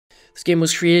This game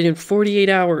was created in 48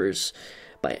 hours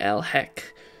by Al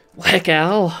Heck. Well, heck,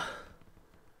 Al.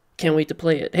 Can't wait to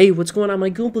play it. Hey, what's going on, my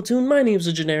Goon Platoon? My name's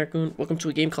the Generic Goon. Welcome to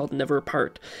a game called Never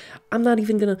Apart. I'm not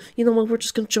even gonna... You know what? We're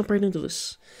just gonna jump right into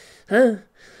this. Huh?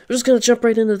 We're just gonna jump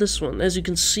right into this one. As you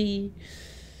can see,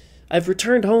 I've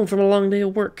returned home from a long day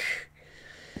of work.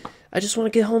 I just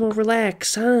want to get home and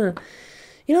relax, huh?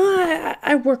 You know,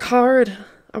 I work hard.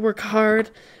 I work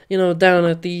hard. You know, down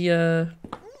at the,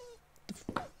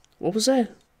 what was that?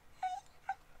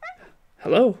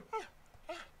 Hello?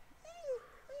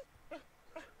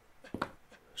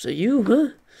 Was that you, huh?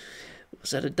 Was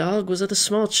that a dog? Was that a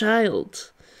small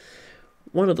child?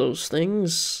 One of those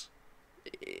things.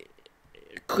 It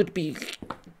could be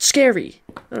scary.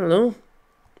 I don't know.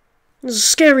 It's a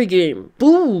scary game.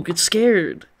 Boo! Get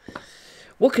scared.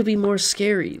 What could be more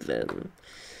scary than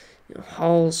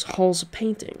halls of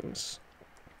paintings?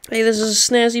 Hey, this is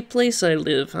a snazzy place I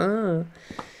live, huh?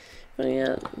 Oh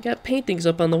yeah, got paintings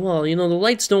up on the wall. You know, the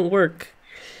lights don't work.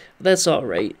 That's all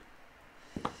right.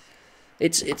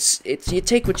 It's you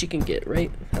take what you can get,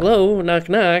 right? Hello, knock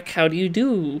knock. How do you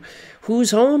do? Who's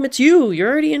home? It's you.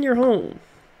 You're already in your home.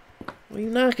 Why are you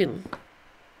knocking?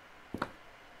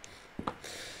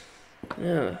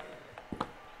 Yeah.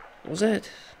 What was that?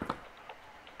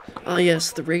 Ah,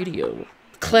 yes, the radio.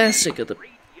 Classic of the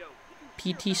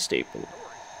PT staple.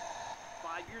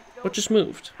 What just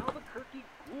moved?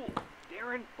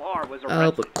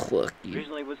 Albuquerque.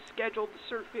 Originally was scheduled to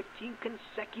serve 15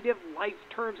 consecutive life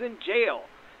terms in jail,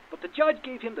 but the judge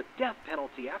gave him the death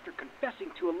penalty after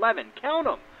confessing to 11, count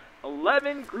 'em,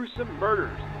 11 gruesome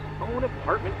murders in his own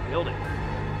apartment building.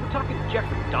 We're talking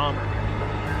Jeffrey Dahmer.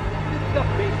 This stuff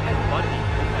made Ted Bundy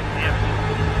look like an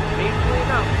amateur. Amazingly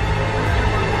enough,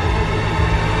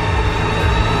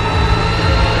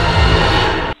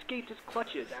 escaped his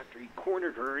clutches after he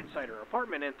cornered her inside her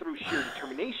apartment, and through sheer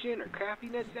determination or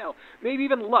craftiness, hell, maybe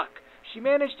even luck, she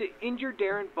managed to injure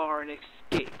Darren Barr and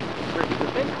escape, where he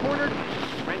was then cornered and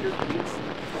surrendered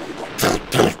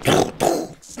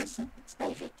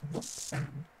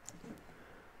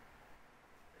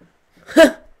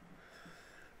Huh!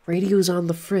 Radio's on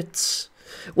the fritz.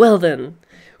 Well then,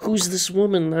 who's this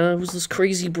woman? Who's this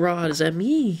crazy broad? Is that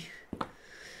me?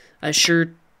 I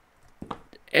sure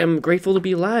am grateful to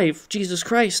be alive. Jesus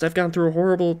Christ, I've gone through a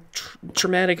horrible,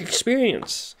 traumatic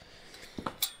experience.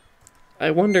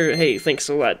 I wonder... Hey, thanks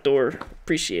a lot, Door.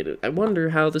 Appreciate it. I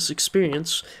wonder how this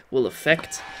experience will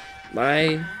affect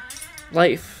my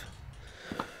life.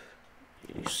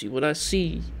 You see what I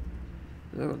see?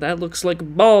 Oh, that looks like a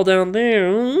ball down there.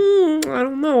 I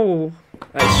don't know.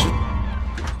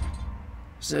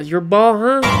 Is that your ball,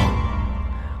 huh?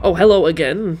 Oh, hello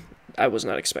again. I was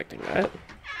not expecting that.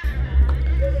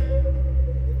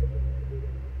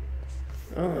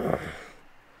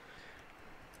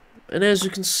 And as you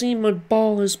can see, my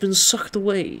ball has been sucked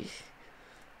away.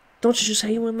 Don't you just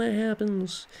hate when that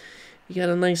happens? You got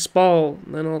a nice ball,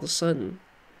 and then all of a sudden,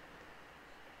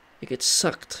 it gets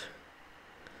sucked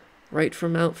right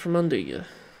from out from under you.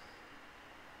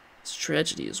 It's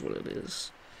tragedy is what it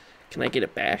is. Can I get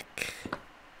it back?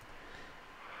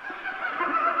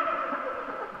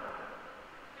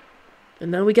 And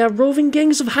now we got roving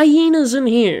gangs of hyenas in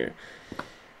here.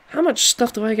 How much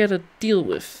stuff do I gotta deal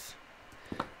with?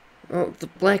 Oh, the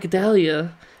Black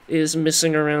Dahlia is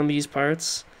missing around these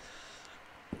parts.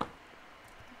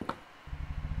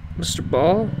 Mr.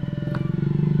 Ball?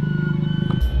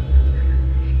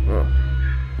 Oh.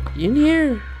 You in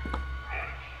here?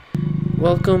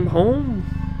 Welcome home?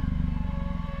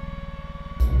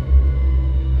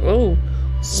 Hello?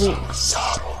 Suck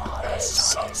subtle?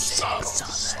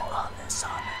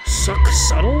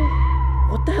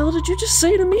 What the hell did you just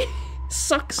say to me?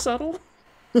 Suck subtle?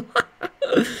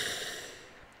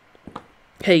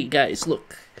 Hey guys,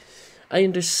 look. I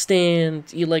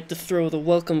understand you like to throw the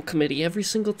welcome committee every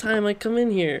single time I come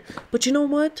in here. But you know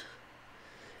what?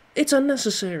 It's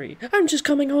unnecessary. I'm just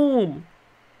coming home.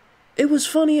 It was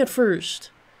funny at first.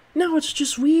 Now it's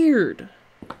just weird.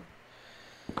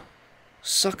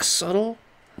 Suck subtle?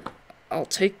 I'll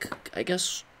take, I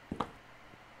guess,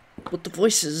 what the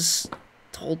voices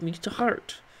told me to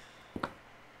heart.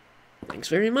 Thanks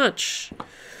very much.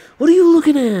 What are you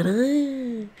looking at,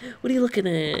 huh? What are you looking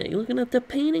at? You looking at that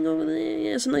painting over there?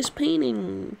 Yeah, it's a nice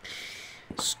painting.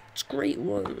 It's a great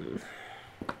one.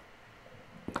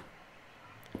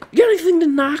 You got anything to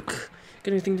knock?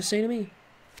 Got anything to say to me?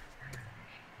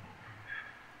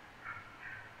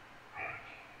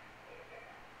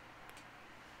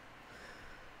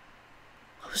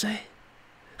 What was that?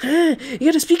 Huh? You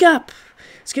gotta speak up.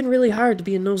 It's getting really hard to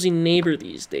be a nosy neighbor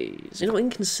these days. You know,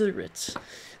 inconsiderate.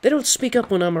 They don't speak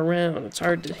up when I'm around. It's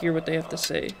hard to hear what they have to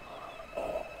say.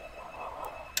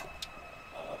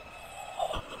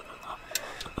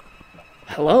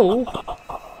 Hello?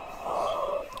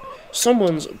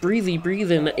 Someone's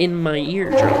breathing in my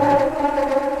eardrum.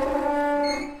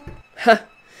 Ha!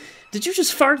 Did you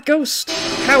just fart, Ghost?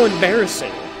 How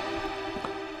embarrassing.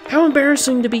 How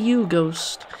embarrassing to be you,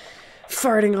 Ghost.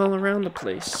 Farting all around the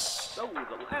place. So,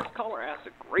 the last caller asked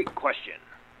a great question.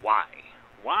 Why?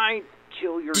 Why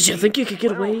kill your Did you niece? think you could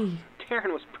get Well, away?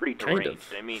 Darren was pretty Kind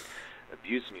deranged. of. I mean,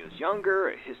 abuse when he was younger,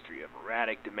 a history of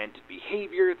erratic, demented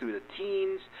behavior through the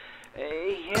teens.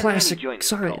 He had Classic joined the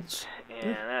science. cult,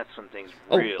 and that's when things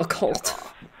Oh, really a cult. took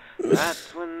off.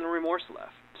 That's when the remorse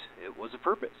left. It was a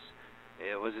purpose.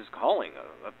 It was his calling.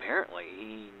 Apparently,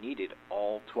 he needed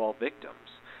all 12 victims.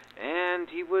 And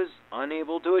he was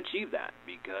unable to achieve that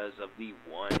because of the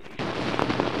one issue.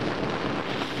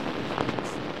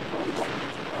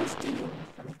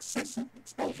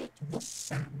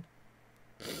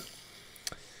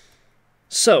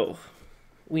 So,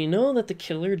 we know that the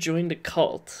killer joined a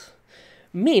cult,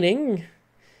 meaning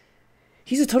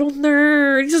he's a total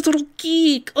nerd, he's a total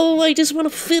geek. Oh, I just want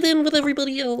to fit in with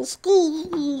everybody else.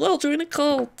 Ooh, I'll join a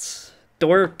cult.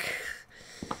 Dork.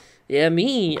 Yeah,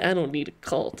 me, I don't need a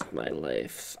cult in my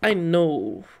life. I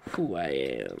know who I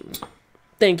am.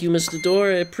 Thank you, Mr.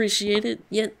 Door, I appreciate it.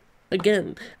 Yet,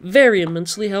 again, very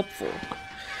immensely helpful.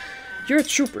 You're a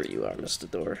trooper, you are, Mr.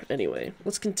 Door. Anyway,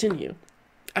 let's continue.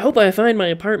 I hope I find my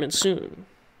apartment soon.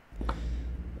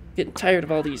 Getting tired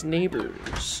of all these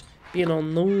neighbors being all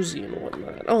nosy and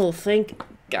whatnot. Oh, thank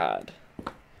God.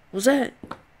 Was that?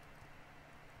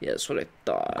 Yeah, that's what I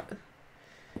thought.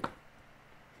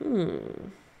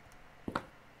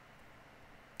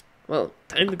 Well,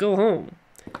 time to go home.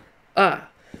 Ah.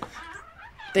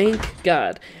 Thank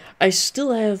God. I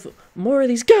still have more of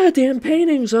these goddamn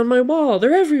paintings on my wall.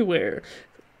 They're everywhere.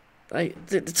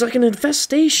 It's like an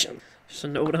infestation. There's a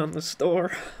note on this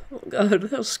door. Oh God,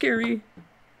 how scary.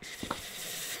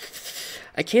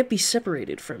 I can't be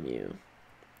separated from you.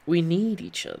 We need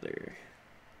each other.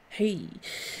 Hey,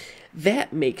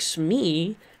 that makes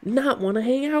me not want to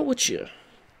hang out with you.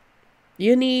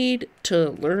 You need to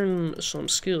learn some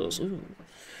skills. Ooh.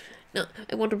 Now,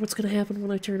 I wonder what's going to happen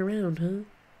when I turn around, huh?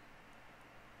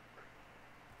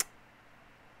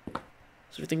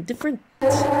 Is everything different?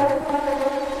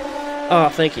 Oh,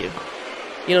 thank you.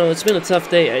 You know, it's been a tough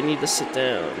day. I need to sit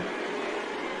down.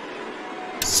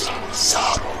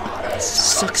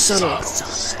 Suck subtle.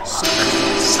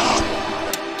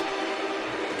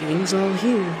 Gang's all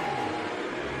here.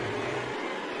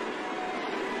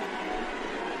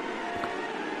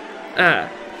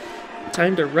 Ah.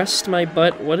 Time to rest my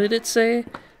butt. What did it say?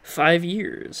 5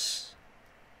 years.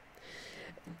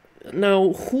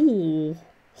 Now, who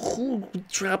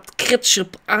dropped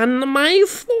ketchup on my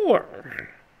floor?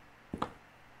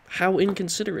 How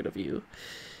inconsiderate of you.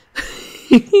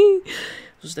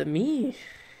 Was that me?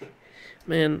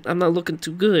 Man, I'm not looking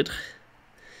too good.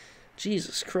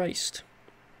 Jesus Christ.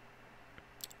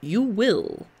 You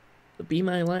will be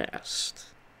my last.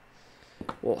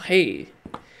 Well, hey,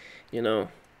 you know,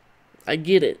 I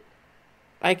get it.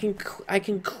 I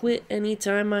can quit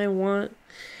anytime I want.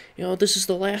 You know, this is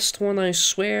the last one, I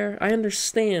swear. I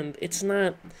understand. It's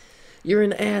not... You're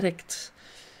an addict.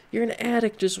 You're an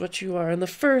addict is what you are. And the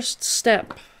first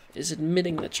step is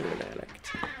admitting that you're an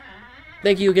addict.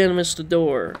 Thank you again, Mr.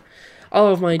 Door. All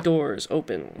of my doors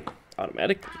open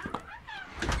automatically.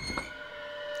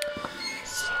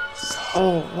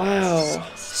 Oh, wow.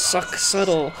 Suck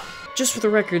subtle. Just for the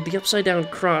record, the upside-down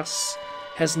cross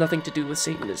has nothing to do with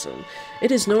Satanism.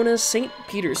 It is known as St.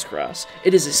 Peter's Cross.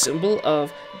 It is a symbol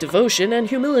of devotion and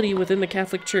humility within the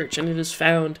Catholic Church, and it is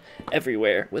found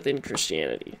everywhere within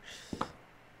Christianity.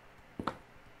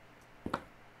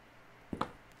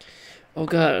 Oh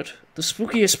God, the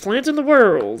spookiest plant in the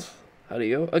world! How do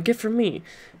you go? A gift from me.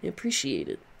 I appreciate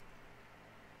it.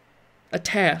 A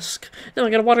task. Now I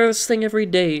gotta water this thing every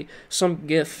day. Some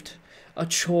gift. A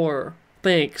chore.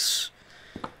 Thanks.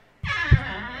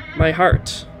 My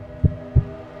heart.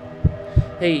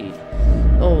 Hey.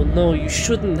 Oh no, you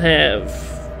shouldn't have.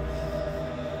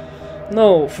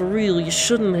 No, for real, you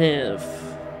shouldn't have.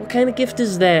 What kind of gift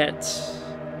is that?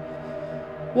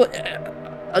 What?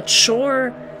 A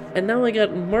chore? And now I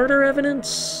got murder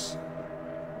evidence?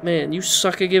 Man, you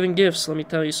suck at giving gifts, let me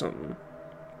tell you something.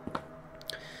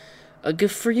 A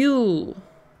gift for you.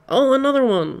 Oh, another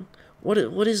one. What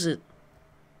is it?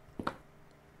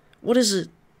 What is it?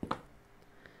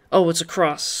 Oh, it's a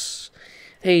cross.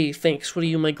 Hey, thanks. What are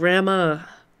you, my grandma?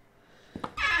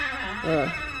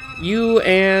 You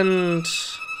and...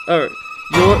 Or,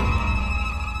 your...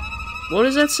 What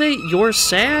does that say? You're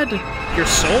sad? Your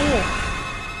soul?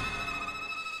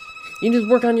 You need to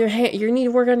work on your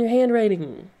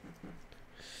handwriting.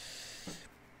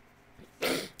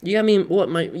 You got me,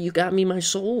 you got me my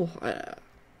soul.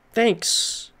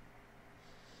 Thanks.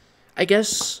 I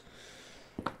guess,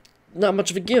 not much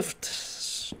of a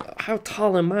gift. How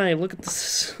tall am I? Look at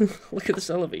this, look at this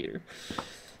elevator.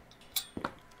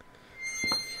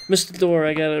 Mr. Door,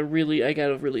 I gotta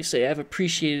really say, I've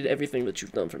appreciated everything that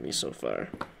you've done for me so far.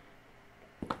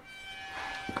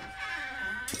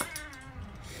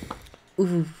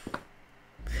 Ooh.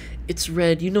 It's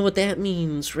red. You know what that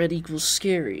means. Red equals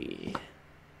scary.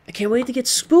 I can't wait to get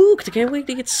spooked. I can't wait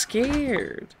to get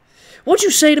scared. What'd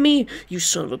you say to me? You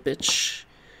son of a bitch.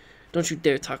 Don't you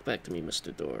dare talk back to me,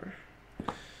 Mr. Door.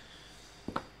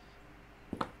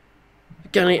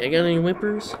 Got any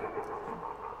whimpers?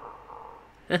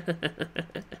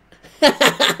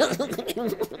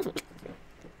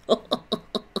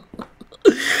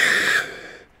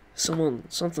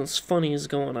 Something's funny is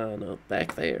going on up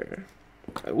back there.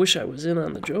 I wish I was in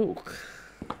on the joke.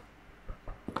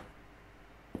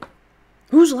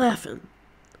 Who's laughing?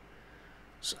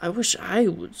 I wish I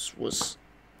was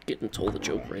getting told the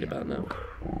joke right about now.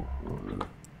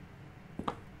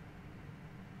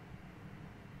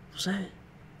 What's that?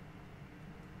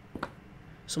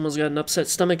 Someone's got an upset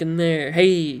stomach in there.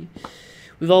 Hey,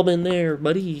 we've all been there,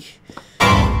 buddy.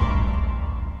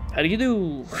 How do you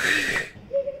do?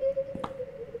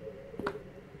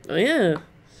 Oh yeah.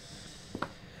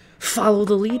 Follow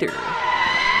the leader.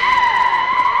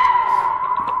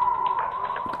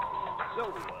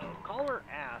 So, caller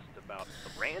asked about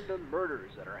the random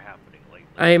murders that are happening lately.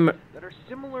 That are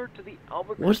similar to the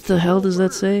Albuquerque. What the hell does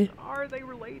that say? Are they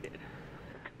related?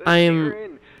 I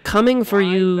am coming for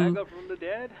you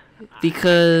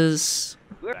because...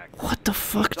 What the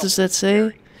fuck does that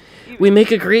say? We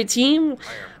make a great team?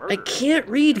 I can't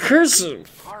read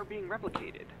cursive. Are being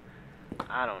replicated.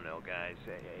 I don't know, guys.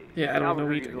 Yeah, I don't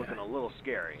know either. Looking a little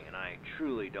scary, and I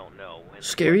truly don't know when.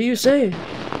 Scary, you say?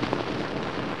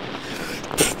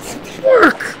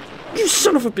 Work! You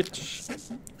son of a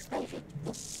bitch!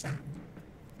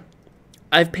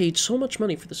 I've paid so much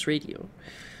money for this radio.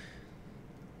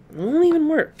 It won't even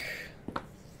work.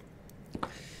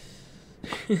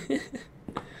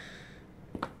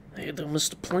 I don't miss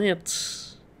the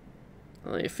plants.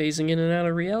 Are they phasing in and out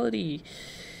of reality?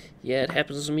 Yeah, it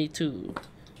happens to me too.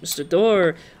 Mr.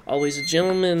 Door, always a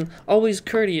gentleman, always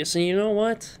courteous, and you know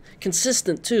what?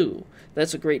 Consistent too.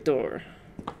 That's a great door.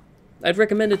 I'd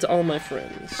recommend it to all my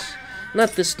friends.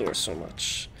 Not this door so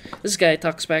much. This guy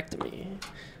talks back to me.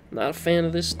 Not a fan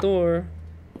of this door.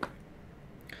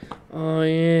 Oh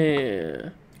yeah.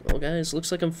 Well guys,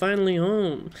 looks like I'm finally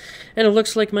home. And it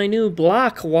looks like my new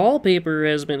block wallpaper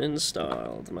has been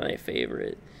installed. My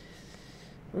favorite.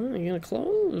 Oh, you gonna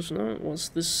close? No, what's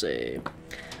this say?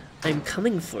 I'm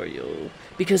coming for you.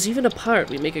 Because even apart,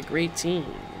 we make a great team.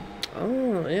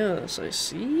 Oh, yes, I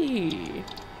see.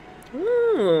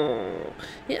 Oh,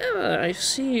 yeah, I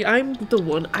see. I'm the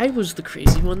one. I was the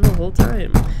crazy one the whole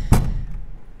time.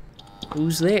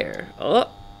 Who's there?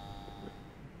 Oh.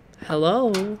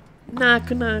 Hello? Knock,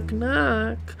 knock,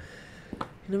 knock.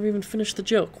 You never even finished the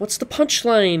joke. What's the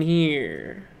punchline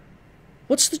here?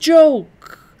 What's the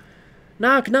joke?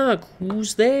 Knock, knock.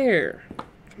 Who's there?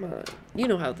 Come on. You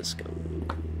know how this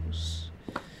goes.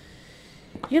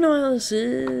 You know how this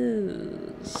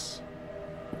is.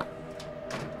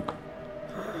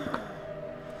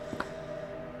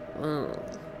 Oh,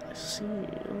 I see.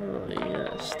 Oh,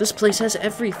 yes. This place has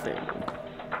everything.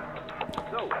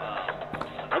 So,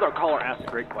 another caller asked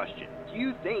a great question. Do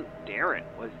you think Darren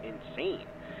was insane?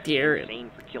 Darren.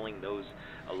 Insane for killing those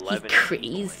 11 He's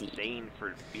crazy. People. Insane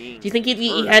for being... Do you think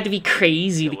he had to be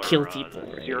crazy to kill people?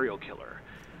 Right? Serial killer.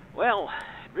 Well,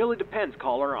 it really depends,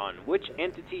 caller, on which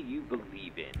entity you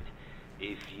believe in.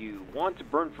 If you want to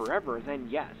burn forever, then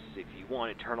yes. If you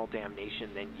want eternal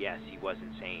damnation, then yes, he was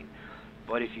insane.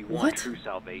 But if you want true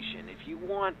salvation, if you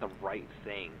want the right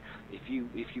thing, if you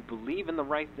believe in the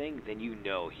right thing, then you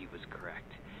know he was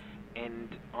correct. And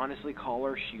honestly,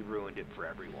 caller, she ruined it for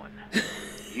everyone.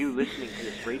 You listening to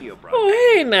this radio broadcast.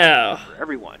 Oh, hey now. For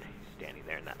everyone standing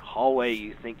there in that hallway,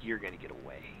 you think you're going to get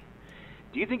away.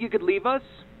 Do you think you could leave us?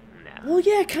 No. Well,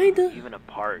 yeah, kinda. Even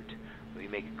apart, we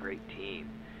make a great team.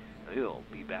 We'll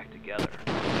be back together.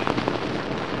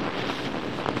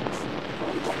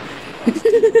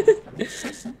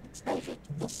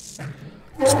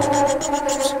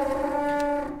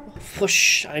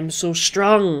 Whoosh, I'm so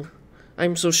strong.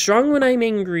 I'm so strong when I'm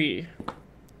angry.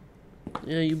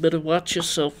 Yeah, you better watch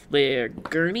yourself there,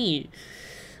 Gurney.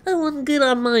 I wouldn't get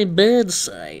on my bad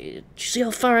side. You see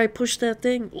how far I pushed that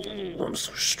thing? Ooh, I'm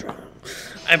so strong.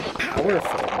 I'm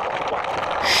powerful.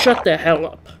 Shut the hell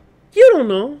up. You don't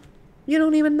know. You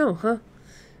don't even know, huh?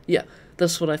 Yeah,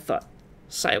 that's what I thought.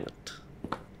 Silent.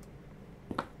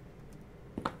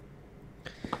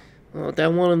 Oh,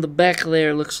 that one in the back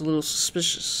there looks a little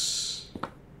suspicious.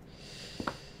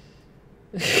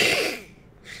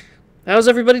 How's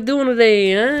everybody doing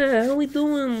today, huh? How we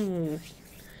doing?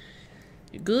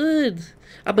 You good?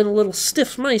 I've been a little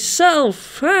stiff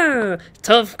myself, huh?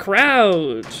 Tough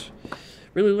crowd.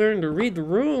 Really learned to read the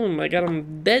room. I got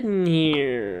them dead in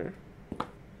here.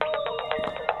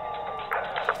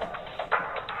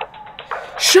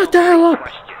 Shut the hell up!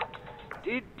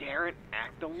 Did Darren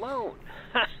act alone?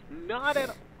 Not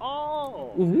at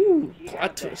all. Ooh, He plot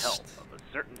had the twist. help of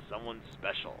a certain someone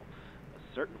special,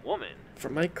 a certain woman. For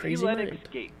my crazy He let mind.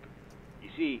 escape. You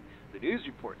see, the news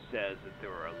report says that there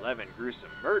were 11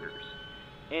 gruesome murders.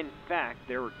 In fact,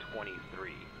 there were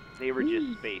 23. They were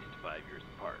just spaced 5 years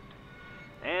apart.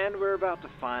 And we're about to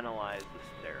finalize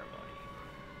the ceremony.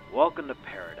 Welcome to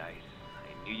paradise.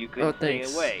 I knew you couldn't stay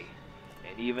thanks. away,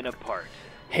 and even apart.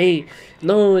 Hey,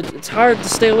 no, it's hard to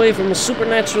stay away from a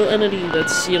supernatural entity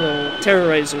that's, you know,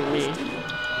 terrorizing me.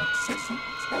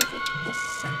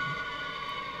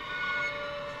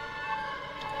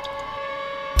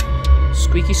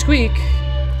 Squeaky squeak.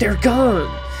 They're gone.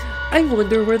 I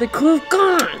wonder where they could have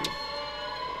gone.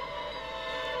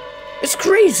 It's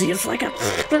crazy. It's like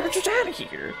they're just out of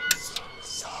here.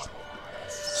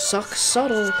 Suck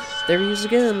subtle. There he is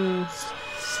again.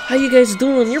 How you guys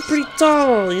doing? You're pretty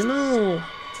tall, you know.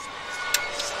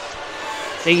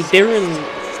 Hey, Darren.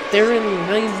 Darren,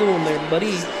 how you doing there,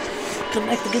 buddy? Come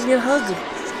back to give me a hug.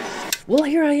 Well,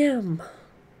 here I am.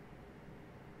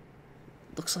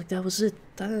 Looks like that was it.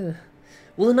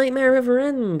 Will the nightmare ever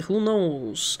end? Who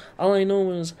knows? All I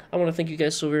know is I want to thank you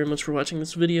guys so very much for watching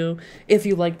this video. If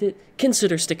you liked it,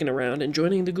 consider sticking around and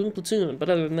joining the Goon Platoon. But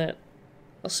other than that,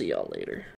 I'll see y'all later.